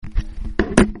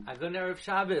Agun Erev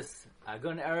Shabbos,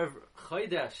 Agun Erev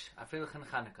Chodesh, Afreilchen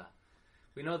Chanukah.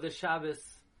 We know this Shabbos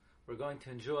we're going to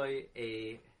enjoy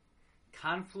a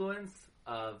confluence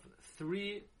of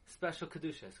three special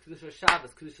Kedushas. Kedushas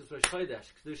Shabbos, Kedushas Rosh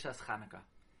Chodesh, Kedushas Chanukah.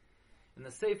 In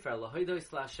the Sefer, Lahodos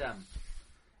LaShem,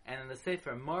 and in the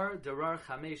Sefer, Mar Derar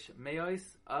Chamesh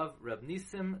Meos of Reb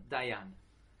Nisim Dayan.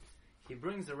 He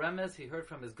brings a remez he heard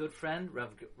from his good friend,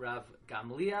 Rav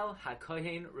Gamliel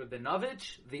HaKohen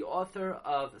Rabinovich, the author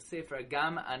of Sefer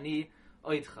Gam Ani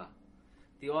Oidcha,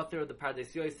 the author of the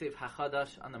Pardes Yosef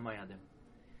HaChadash on the Moyadim.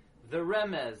 The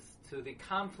remez to the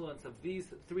confluence of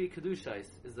these three Kedushais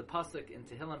is the pasuk in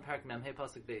Tehillim Parak Mem Hey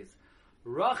pasuk Beis.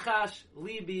 Rochash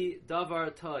libi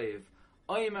davar toiv,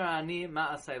 oimer ani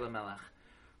ma'asai lamelech.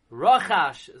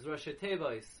 Rochash is Rosh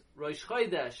Tevois, Rosh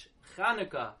Chodesh,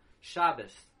 Chanukah,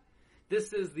 Shabbos.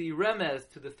 This is the remez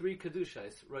to the three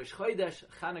Kedushais, Rosh Chodesh,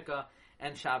 Chanukah,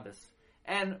 and Shabbos.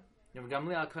 And Rav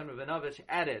Gamliel HaKohen Rabinovich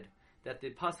added that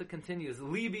the pasuk continues,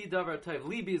 Libi davar toiv.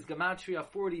 Libi is Gematria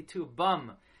 42,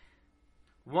 bum.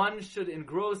 One should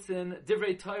engross in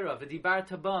Divrei Torah,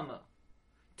 v'dibarta bum.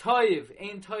 Toiv,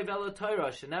 ein toiv ela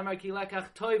Torah, shenemar ki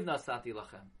lekach toiv nasati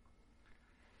lachem.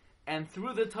 And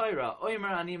through the Torah,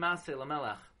 oimer ani maseh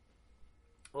lamelech,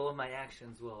 all of my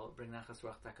actions will bring nachas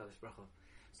ruach HaKadosh Baruch Hu.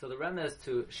 So the remez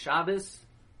to Shabbos,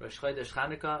 Rosh Chodesh,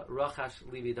 Chanukah, Rochash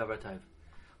Libi Davar Tov.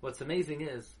 What's amazing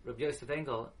is Rabbi Yosef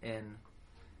Engel in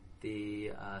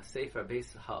the Sefer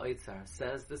Beis HaOitzar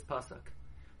says this pasuk,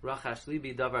 Rochash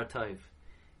Libi Davar Tov,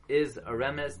 is a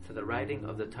remez to the writing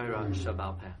of the Torah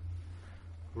Shabal Peh.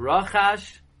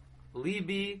 Rochash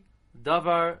Libi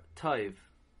Davar Tov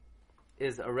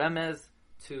is a remez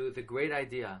to the great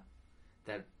idea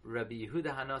that Rabbi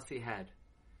Yehuda Hanasi had.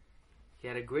 He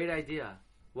had a great idea.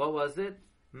 What was it?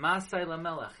 Masai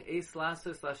lamelech, eis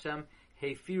lasos lashem,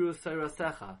 hefiru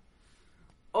soirasecha.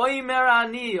 Oimer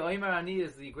ani. Oimer ani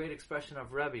is the great expression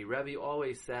of Rebbe. Rebbe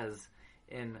always says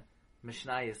in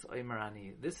Mishnayos, Oimer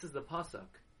ani. This is the pasuk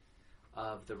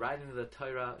of the writing of the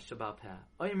Torah Shabbat Peh.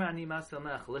 Oimer ani masai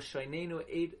lamelech, l'shoinenu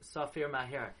eit safir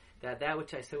maher. That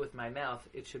which I say with my mouth,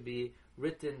 it should be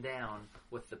written down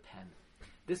with the pen.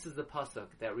 This is the pasuk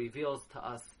that reveals to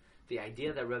us the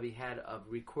idea that Rebbe had of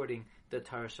recording the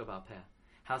Torah Shabbat Peh.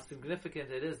 How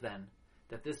significant it is then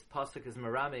that this pasuk is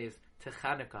merames to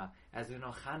Chanukah. As we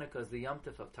know, Chanukah is the Yom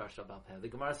Tov of Torah Shabbat Peh. The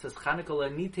Gemara says Chanukah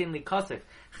le'nitin likosef.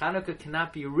 Chanukah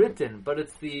cannot be written, but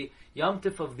it's the Yom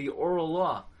Tov of the oral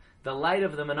law. The light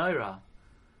of the menorah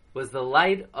was the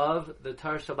light of the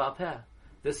Torah Shabbat Peh.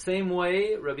 The same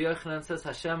way Rabbi Yochanan says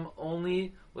Hashem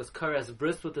only was kares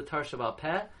bris with the Torah Shabbat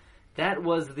Peh. That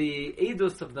was the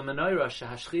edus of the menorah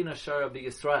shehashchina shara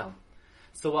b'Yisrael.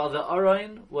 So while the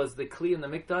Aron was the kli in the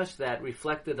mikdash that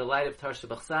reflected the light of Torah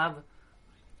Shabbat,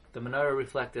 the menorah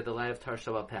reflected the light of Torah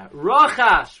Shabbat Peh.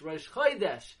 Rochash, Rosh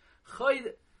Chodesh,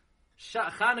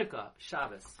 Chanukah,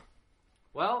 Shabbos.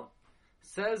 Well,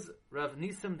 says Rav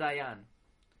Nisim Dayan,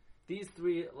 these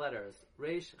three letters,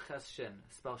 Reish Ches Shin,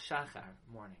 spell Shachar,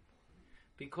 morning,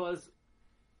 because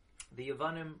the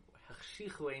Yevanim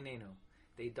hechshichu einenu,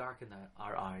 they darkened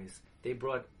our eyes. They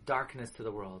brought darkness to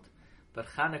the world. But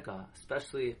Chanukah,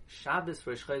 especially Shabbos,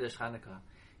 Rosh Chodesh, Chanukah,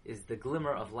 is the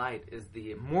glimmer of light, is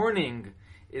the morning,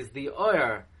 is the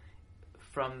oyer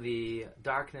from the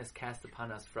darkness cast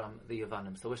upon us from the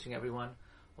Yevanim. So wishing everyone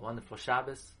a wonderful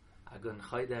Shabbos, Agun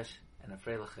Chodesh, and a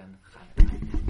Freilichen Chanukah.